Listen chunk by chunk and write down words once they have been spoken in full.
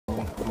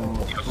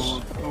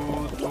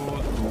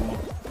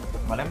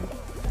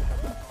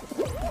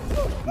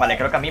Vale,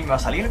 creo que a mí me va a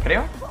salir,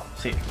 creo.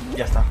 Sí,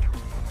 ya está.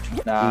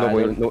 No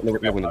voy a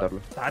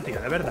intentarlo. Ah,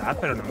 tío, de verdad,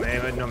 pero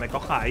no me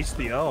cojáis,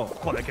 tío.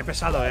 Joder, qué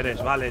pesado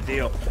eres, vale,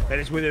 tío.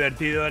 Eres muy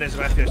divertido, eres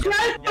gracioso.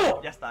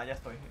 Ya está, ya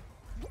estoy.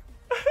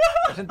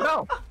 ¿Has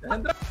entrado? ¿Has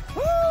entrado?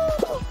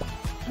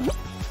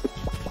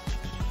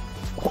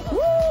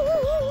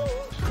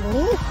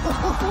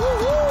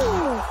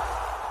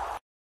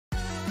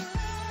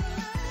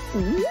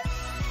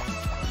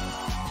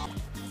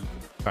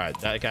 Alright,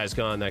 that guy's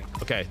gone.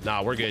 Okay,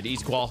 nah, we're good.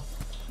 Easy qual.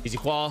 Easy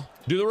qual.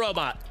 Do the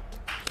robot.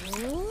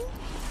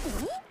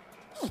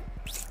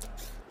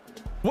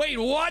 Wait,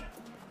 what?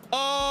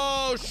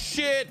 Oh,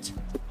 shit.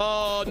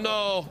 Oh,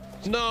 no.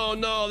 No,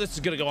 no. This is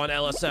gonna go on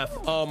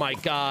LSF. Oh, my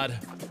God.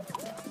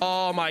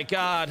 Oh, my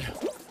God.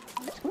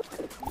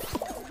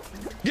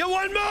 Get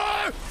one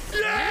more!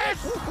 Yes!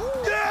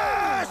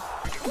 Yes!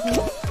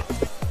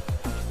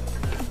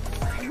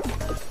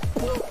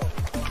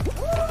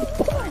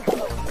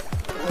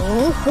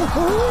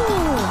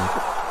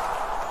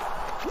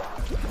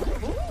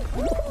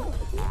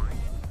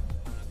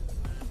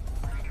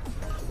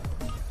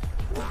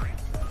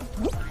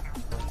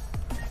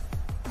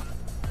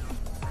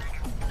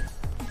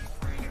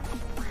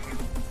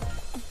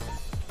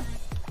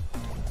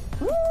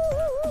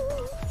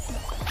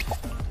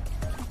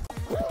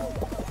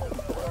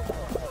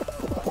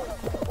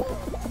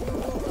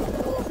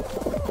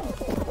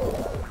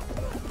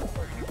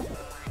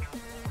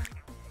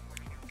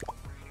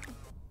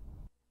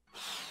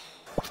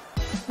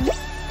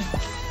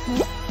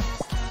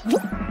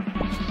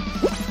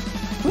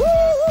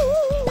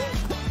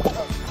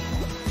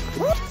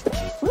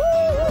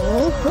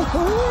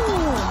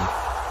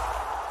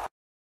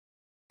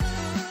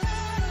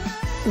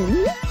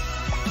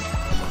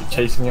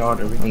 Chasing your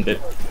order, we dead.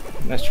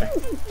 Let's try.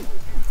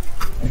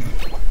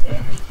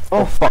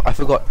 Oh fuck, I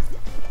forgot.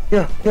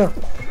 Yeah,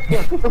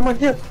 come on,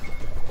 here.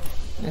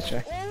 Let's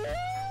try.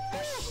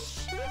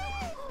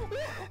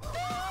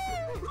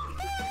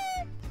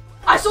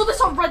 I saw this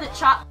on Reddit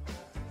chat.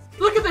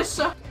 Look at this,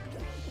 sir.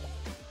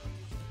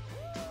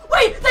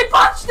 Wait, they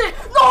patched it!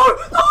 No,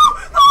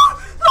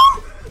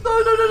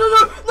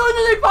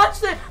 they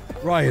patched it!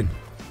 Ryan.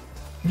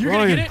 You're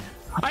gonna get it?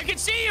 I can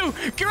see you!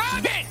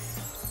 Grab it!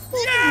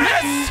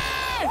 Yes!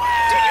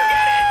 Did you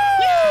get it?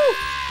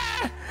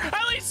 Yeah!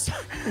 At least.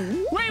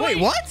 Wait,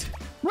 what?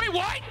 Wait,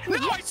 what?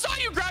 No, I saw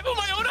you grab it with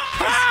my own eyes!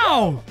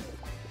 How?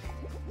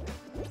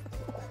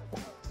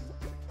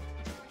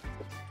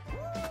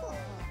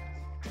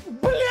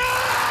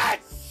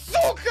 Блядь!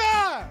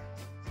 Сука!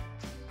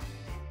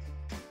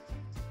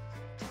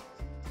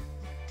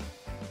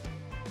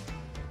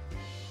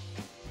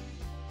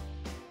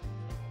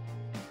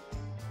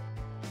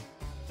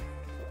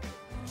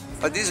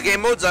 Like these game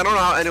modes, I don't know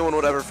how anyone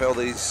would ever fail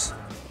these.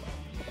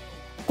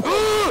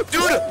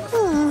 Dude!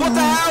 What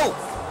the hell?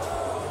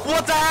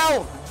 What the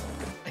hell?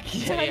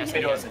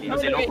 Pero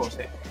de locos,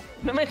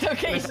 No me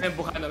toquéis. Me están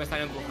empujando. No me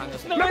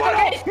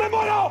toquéis. ¡Me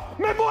muero!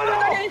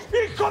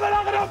 ¡Hijo de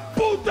la gran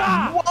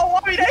puta! ¡Wow!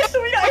 ¡Mira eso!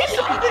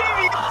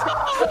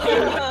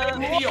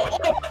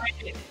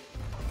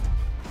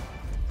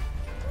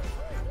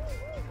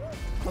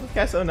 Oh, this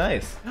guy's so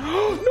nice.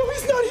 No,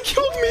 he's not. He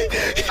killed me.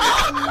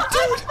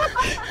 Dude.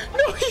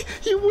 No,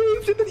 he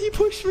waved and then he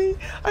pushed me.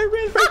 I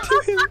ran right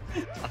to him.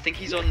 I think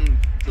he's on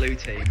blue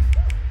team.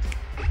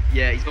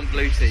 Yeah, he's on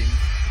blue team.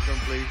 He's on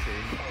blue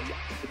team.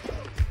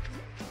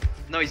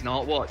 No, he's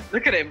not. What?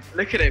 Look at him.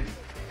 Look at him.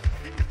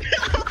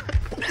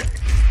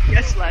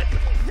 Yes, lad.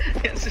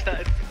 Yes,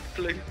 lad.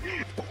 Blue.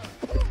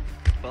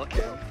 Fuck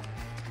him.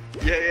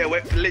 Yeah,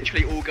 we're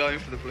literally all going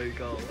for the blue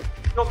goal.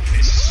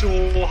 It's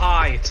so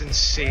high, it's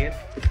insane.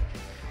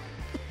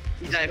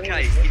 He's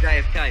AFK. He's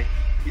AFK.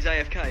 He's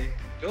AFK.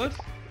 Good.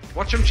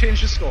 Watch him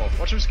change the score.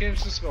 Watch him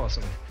change the score.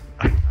 Something.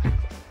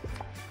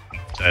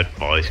 That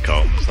voice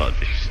comms like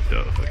this is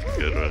so fucking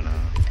good right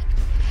now.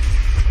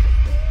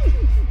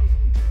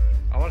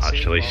 I want to see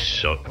Actually, him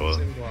so cool.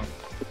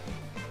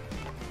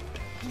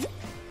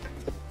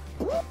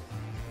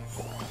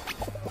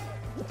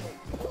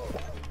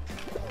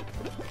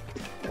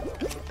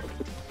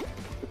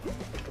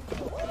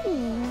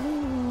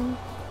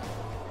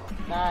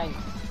 Nine.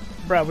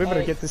 Bro, we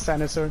better 8, get this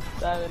dinosaur.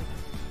 7,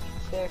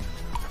 6,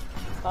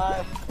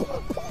 5,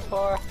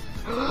 4.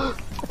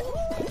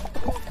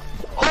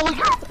 Oh my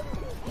god!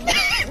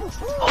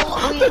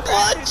 The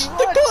clutch!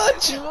 The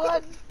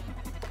clutch!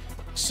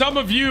 Some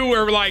of you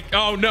are like,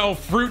 oh no,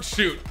 fruit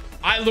shoot.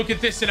 I look at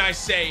this and I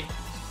say,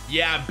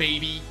 yeah,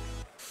 baby,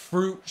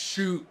 fruit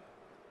shoot.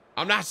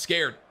 I'm not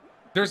scared.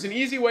 There's an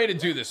easy way to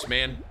do this,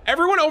 man.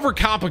 Everyone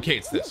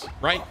overcomplicates this,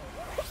 right?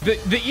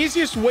 The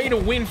easiest way to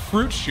win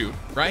fruit shoot,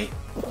 right,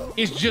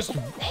 is just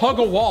hug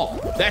a wall.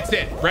 That's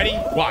it. Ready?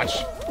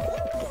 Watch.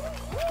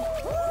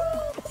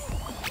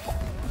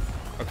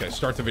 Okay,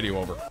 start the video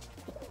over.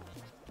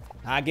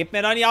 Ah, gib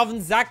mir doch nicht auf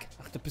den Sack.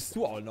 Ach, da bist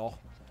du auch noch.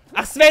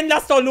 Ach, Sven,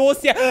 lass doch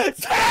los hier. Sven!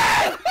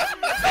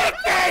 Fick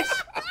dich!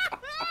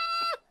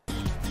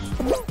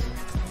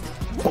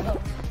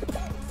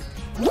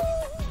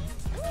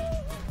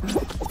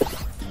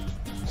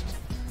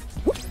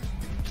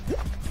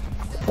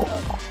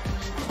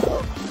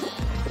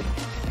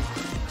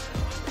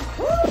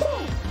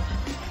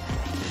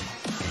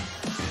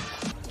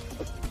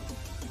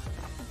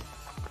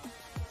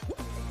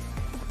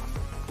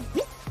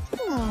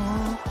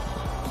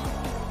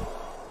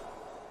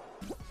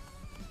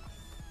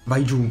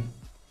 Vai giù.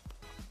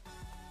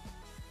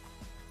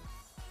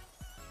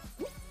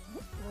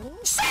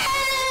 Sì!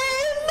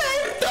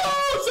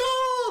 Merdoso!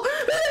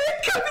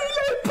 Leccami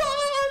le palle!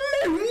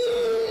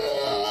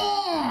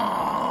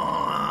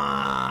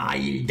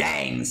 Il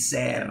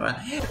dancer!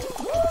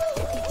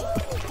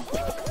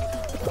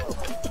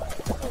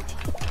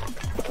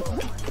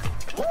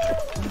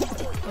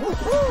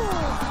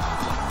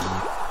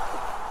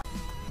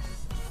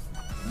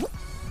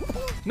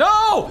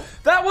 No!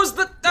 That was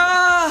the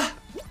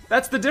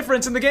that's the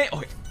difference in the game. Oh,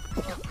 wait.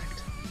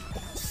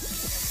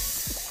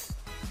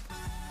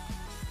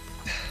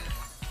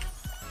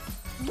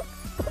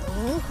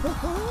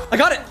 I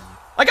got it!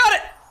 I got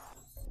it!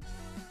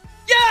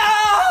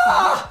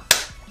 Yeah!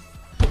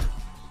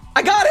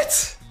 I got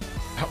it!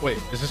 Wait,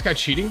 is this guy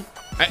cheating?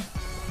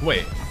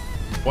 Wait.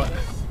 What?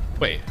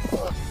 Wait.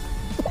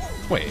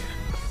 Wait.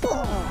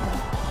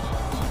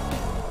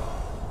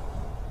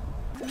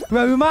 う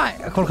わ、うまい。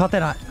これ勝て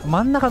ない。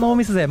真ん中ノー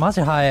ミスでマジ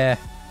速え。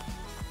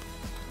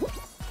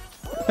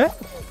え、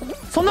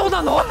そんなこと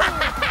あんの？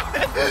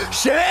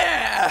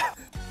 ¡Shit!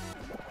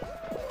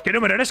 ¿Qué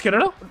número eres? ¿Qué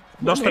número?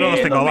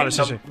 202 tengo, vale,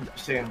 sí, sí.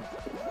 Sí.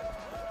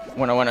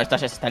 Bueno, esta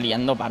se está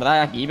liando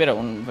parda aquí, pero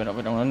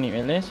unos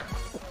niveles.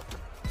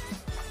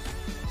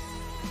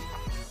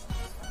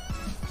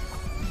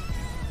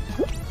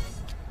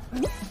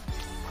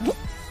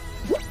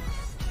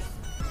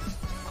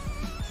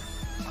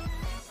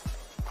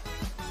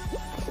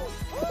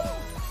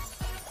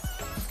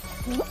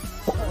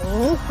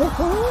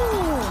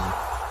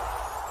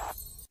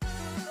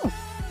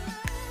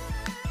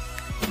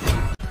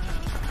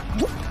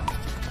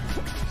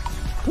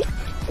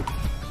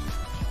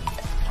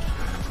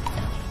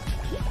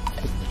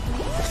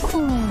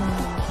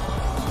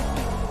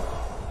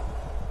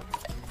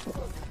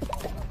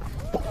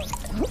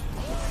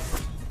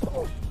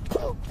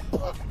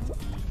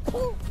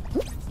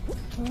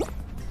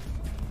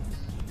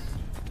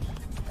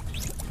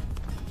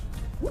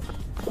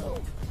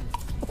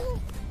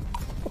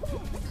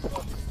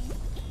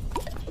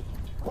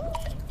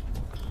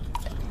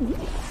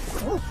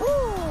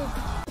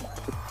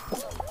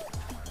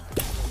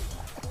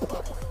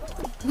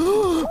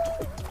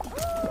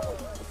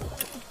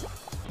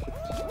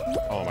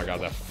 Oh my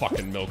god, that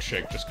fucking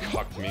milkshake just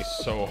cucked me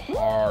so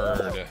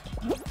hard.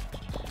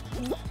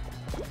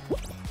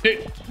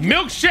 Dude,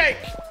 milkshake!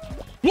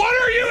 What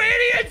are you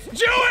idiots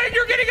doing?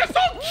 You're getting us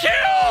all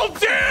killed,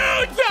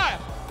 dude!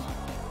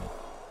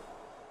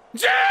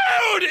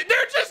 Dude!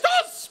 They're just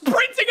all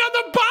sprinting on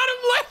the bottom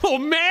level,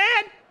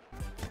 man!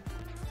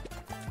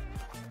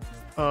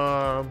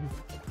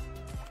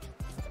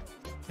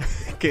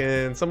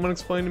 Can someone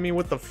explain to me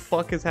what the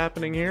fuck is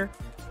happening here?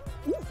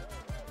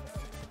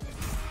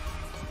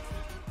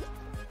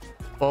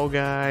 Ball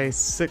guy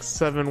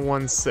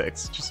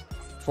 6716 just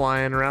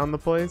flying around the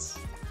place.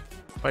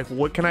 Like,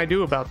 what can I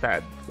do about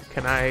that?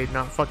 Can I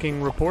not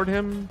fucking report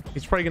him?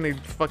 He's probably gonna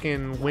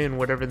fucking win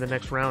whatever the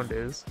next round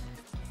is.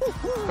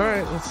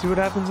 Alright, let's see what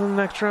happens in the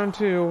next round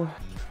too.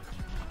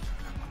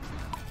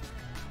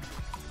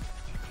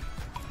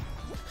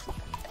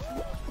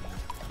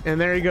 And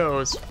there he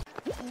goes.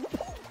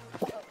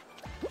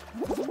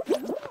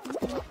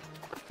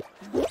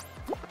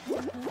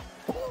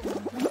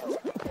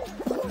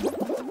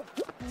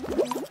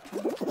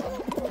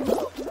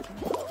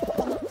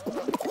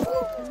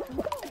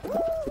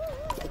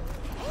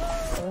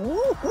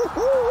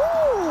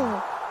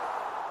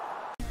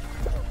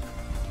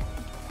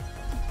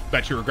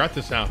 Bet you regret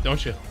this now,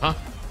 don't you? Huh?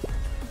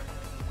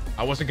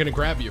 I wasn't gonna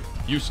grab you.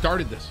 You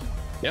started this.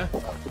 Yeah?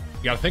 You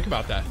gotta think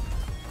about that.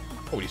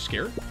 Oh, are you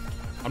scared?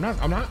 I'm not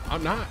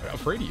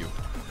afraid of you.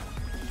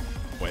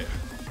 Wait.